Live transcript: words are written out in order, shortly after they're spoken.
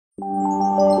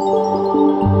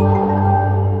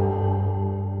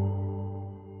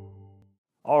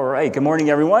right, good morning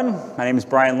everyone. My name is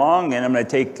Brian Long and I'm going to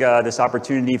take this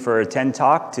opportunity for a attend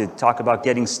talk to talk about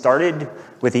getting started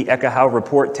with the Ekahau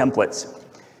report templates.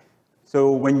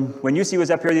 So when UC was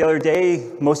up here the other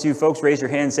day, most of you folks raised your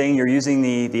hand saying you're using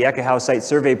the Ekahau site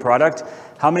survey product.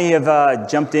 How many have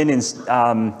jumped in and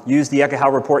used the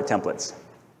Ekahau report templates?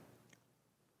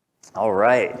 All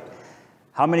right.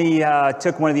 How many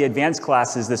took one of the advanced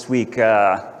classes this week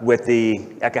with the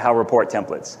Ekahau report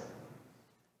templates?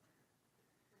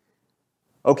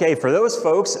 Okay, for those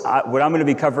folks, what I'm going to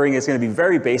be covering is going to be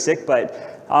very basic, but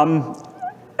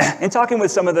in talking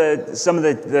with some of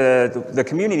the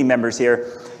community members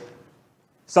here,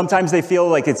 sometimes they feel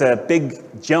like it's a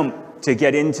big jump to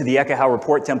get into the Ekahau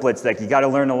report templates, like you got to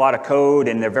learn a lot of code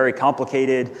and they're very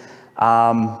complicated.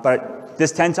 But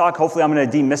this attend talk, hopefully I'm going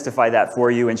to demystify that for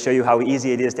you and show you how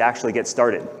easy it is to actually get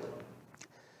started.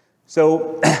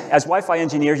 So as Wi-Fi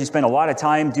engineers, you spend a lot of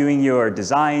time doing your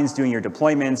designs, doing your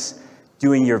deployments,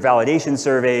 doing your validation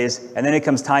surveys, and then it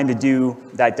comes time to do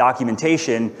that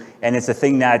documentation, and it's a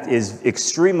thing that is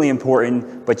extremely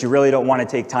important, but you really don't want to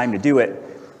take time to do it,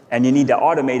 and you need to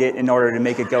automate it in order to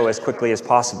make it go as quickly as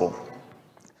possible.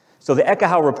 So the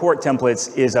Ekahau report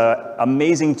templates is an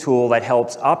amazing tool that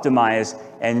helps optimize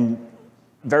and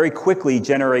very quickly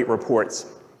generate reports.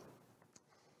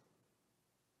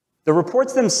 The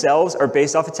reports themselves are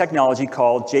based off a technology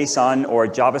called JSON or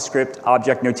JavaScript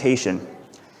Object Notation.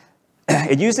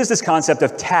 It uses this concept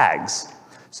of tags.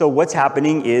 So what's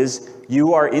happening is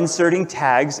you are inserting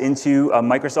tags into a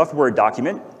Microsoft Word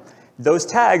document. Those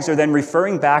tags are then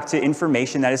referring back to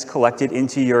information that is collected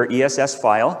into your ESS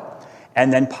file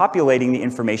and then populating the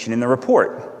information in the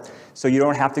report. So you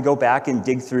don't have to go back and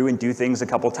dig through and do things a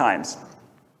couple times.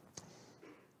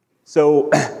 So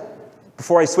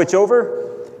before I switch over,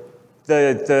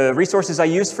 the resources I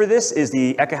used for this is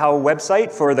the Ekahau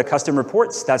website for the custom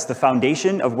reports. That's the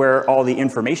foundation of where all the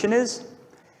information is.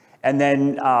 And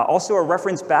then also a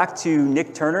reference back to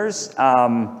Nick Turner's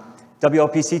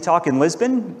WLPC talk in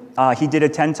Lisbon. He did a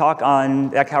attend talk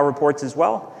on Ekahau reports as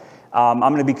well. I'm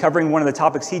going to be covering one of the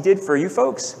topics he did for you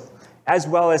folks, as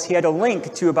well as he had a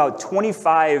link to about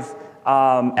 25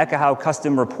 Ekahau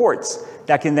custom reports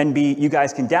that can then be, you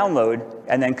guys can download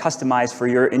and then customize for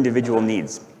your individual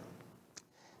needs.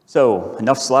 So,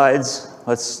 enough slides,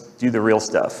 let's do the real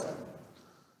stuff.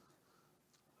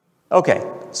 Okay,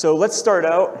 so let's start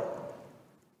out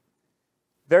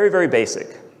very, very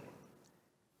basic.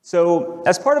 So,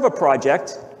 as part of a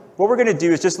project, what we're going to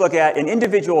do is just look at an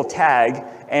individual tag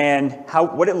and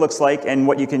what it looks like and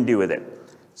what you can do with it.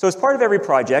 So, as part of every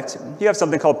project, you have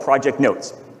something called project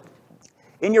notes.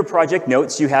 In your project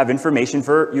notes, you have information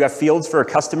you have fields for a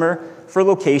customer, for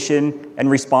location,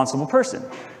 and responsible person.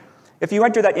 If you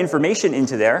enter that information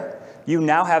into there, you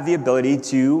now have the ability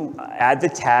to add the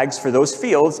tags for those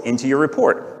fields into your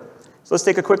report. So let's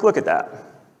take a quick look at that.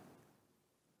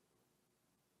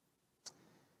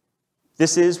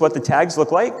 This is what the tags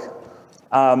look like.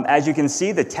 As you can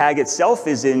see, the tag itself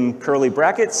is in curly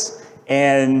brackets,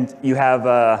 and you have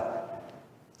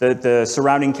the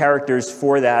surrounding characters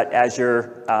for that as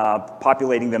you're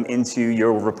populating them into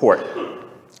your report.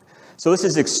 So this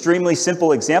is an extremely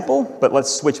simple example, but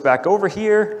let's switch back over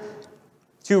here.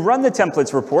 To run the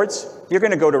templates reports, you're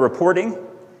going to go to Reporting,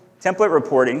 Template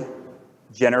Reporting,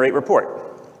 Generate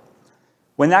Report.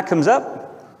 When that comes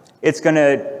up,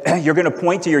 you're going to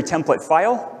point to your template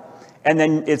file, and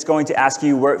then it's going to ask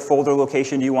you what folder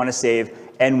location do you want to save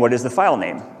and what is the file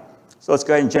name. So let's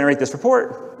go ahead and generate this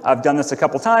report. I've done this a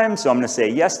couple times, so I'm going to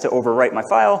say yes to overwrite my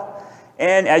file.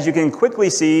 And as you can quickly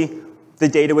see, the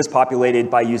data was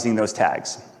populated by using those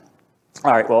tags.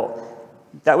 All right, well,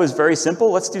 that was very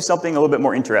simple. Let's do something a little bit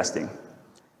more interesting.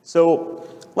 So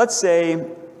let's say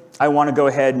I want to go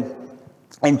ahead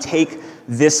and take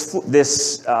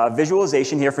this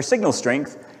visualization here for signal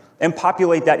strength and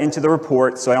populate that into the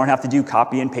report so I don't have to do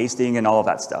copy and pasting and all of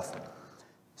that stuff.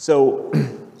 So,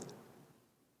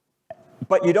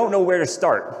 but you don't know where to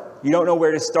start. You don't know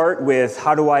where to start with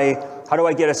how do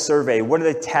I get a survey? What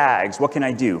are the tags? What can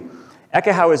I do?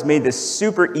 Ekahau has made this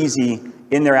super easy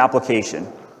in their application.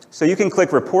 So you can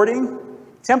click Reporting,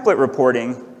 Template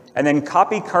Reporting, and then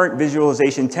copy current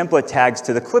visualization template tags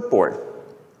to the clipboard.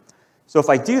 So if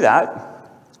I do that,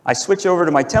 I switch over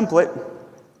to my template,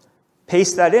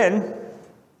 paste that in,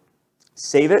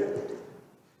 save it,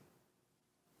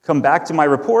 come back to my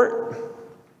report,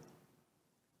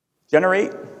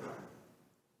 generate.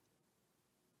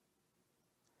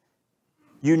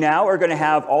 You now are going to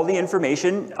have all the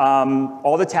information,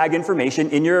 all the tag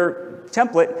information in your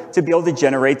template to be able to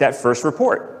generate that first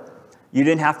report. You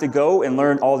didn't have to go and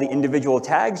learn all the individual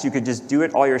tags. You could just do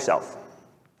it all yourself.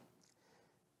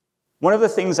 one of the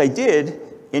things I did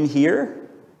in here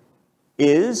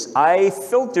is I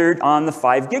filtered on the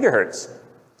 5 gigahertz.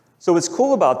 So what's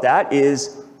cool about that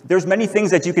is there's many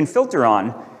things that you can filter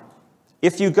on.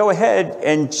 If you go ahead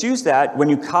and choose that, when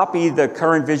you copy the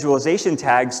current visualization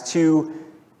tags to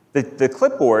the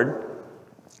clipboard,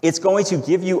 it's going to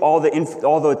give you all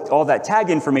that tag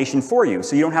information for you.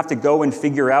 So you don't have to go and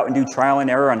figure out and do trial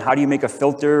and error on how do you make a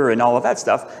filter and all of that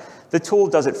stuff. The tool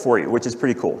does it for you, which is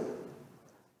pretty cool.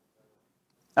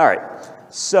 All right,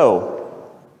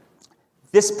 so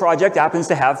this project happens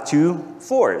to have 2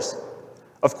 floors.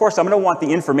 Of course, I'm going to want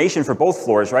the information for both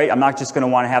floors, right? I'm not just going to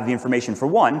want to have the information for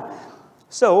one.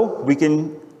 So we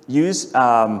can use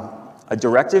a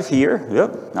directive here.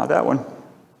 Yep, not that one.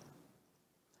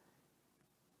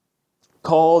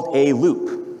 Called a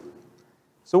loop.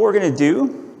 So what we're going to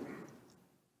do,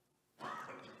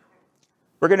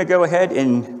 we're going to go ahead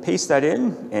and paste that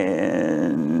in,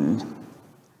 and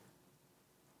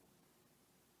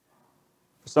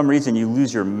for some reason you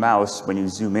lose your mouse when you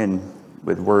zoom in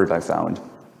with Word, I found.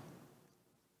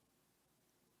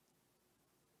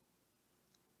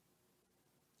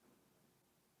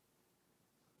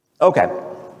 Okay,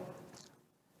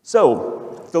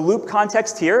 so the loop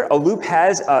context here, a loop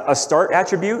has a start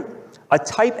attribute, a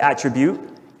type attribute,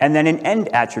 and then an end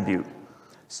attribute.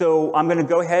 So I'm going to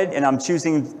go ahead and I'm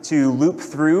choosing to loop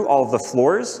through all of the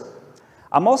floors.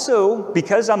 I'm also,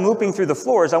 because I'm looping through the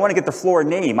floors, I want to get the floor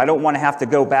name. I don't want to have to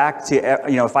go back to,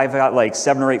 if I've got like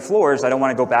 7 or 8 floors, I don't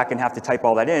want to go back and have to type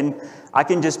all that in. I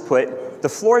can just put the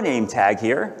floor name tag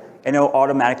here, and it'll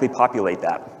automatically populate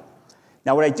that.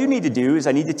 Now what I do need to do is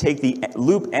I need to take the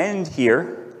loop end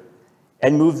here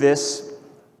and move this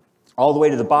all the way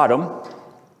to the bottom,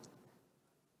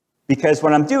 because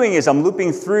what I'm doing is I'm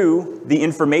looping through the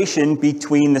information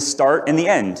between the start and the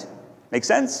end. Make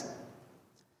sense?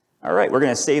 All right, we're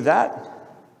going to save that.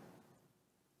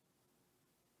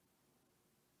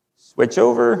 Switch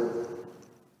over.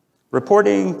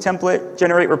 Reporting, template,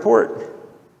 generate report.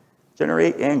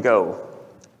 Generate and go.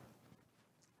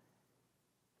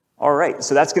 All right,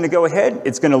 so that's going to go ahead.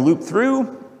 It's going to loop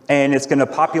through, and it's going to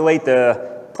populate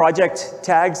the project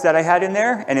tags that I had in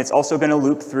there, and it's also going to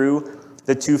loop through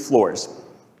the 2 floors.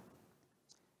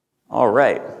 All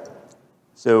right,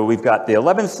 so we've got the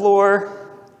 11th floor,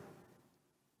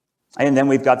 and then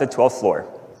we've got the 12th floor.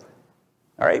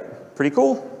 All right, pretty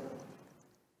cool.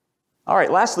 All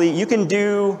right, lastly, you can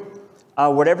do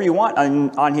whatever you want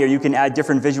on here. You can add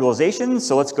different visualizations.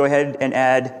 So let's go ahead and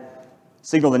add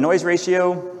signal to noise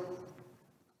ratio.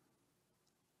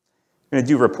 I'm going to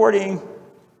do reporting,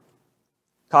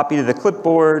 copy to the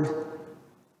clipboard,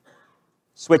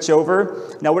 switch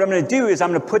over. Now what I'm going to do is I'm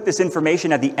going to put this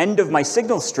information at the end of my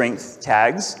signal strength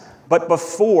tags, but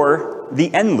before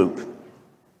the end loop.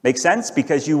 Make sense?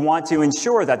 Because you want to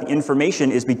ensure that the information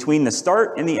is between the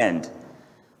start and the end.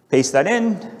 Paste that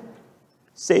in,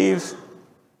 save,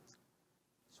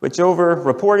 switch over,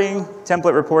 reporting,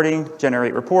 template reporting,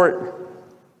 generate report.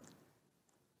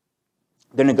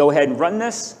 I'm going to go ahead and run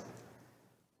this.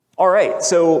 All right,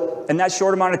 so in that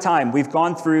short amount of time, we've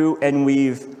gone through and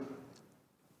we've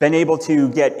been able to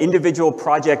get individual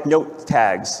project note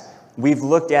tags. We've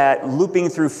looked at looping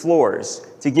through floors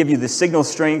to give you the signal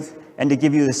strength and to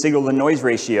give you the signal to noise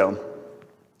ratio.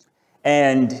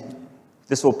 And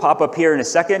this will pop up here in a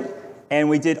second. And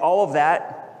we did all of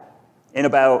that in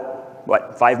about,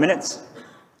 what, 5 minutes?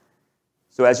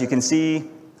 So as you can see,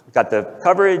 we've got the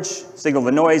coverage, signal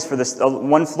to noise for this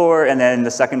 1 floor, and then the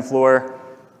 2nd floor,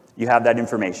 you have that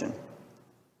information.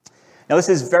 Now this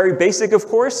is very basic, of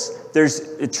course. There's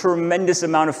a tremendous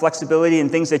amount of flexibility and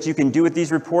things that you can do with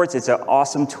these reports. It's an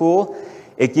awesome tool.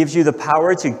 It gives you the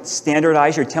power to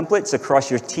standardize your templates across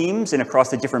your teams and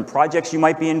across the different projects you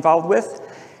might be involved with.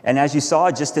 And as you saw,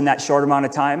 just in that short amount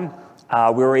of time,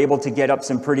 we were able to get up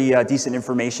some pretty decent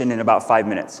information in about 5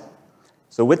 minutes.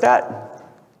 So with that,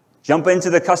 jump into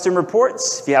the custom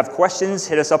reports. If you have questions,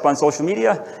 hit us up on social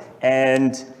media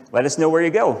and let us know where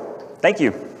you go. Thank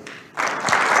you.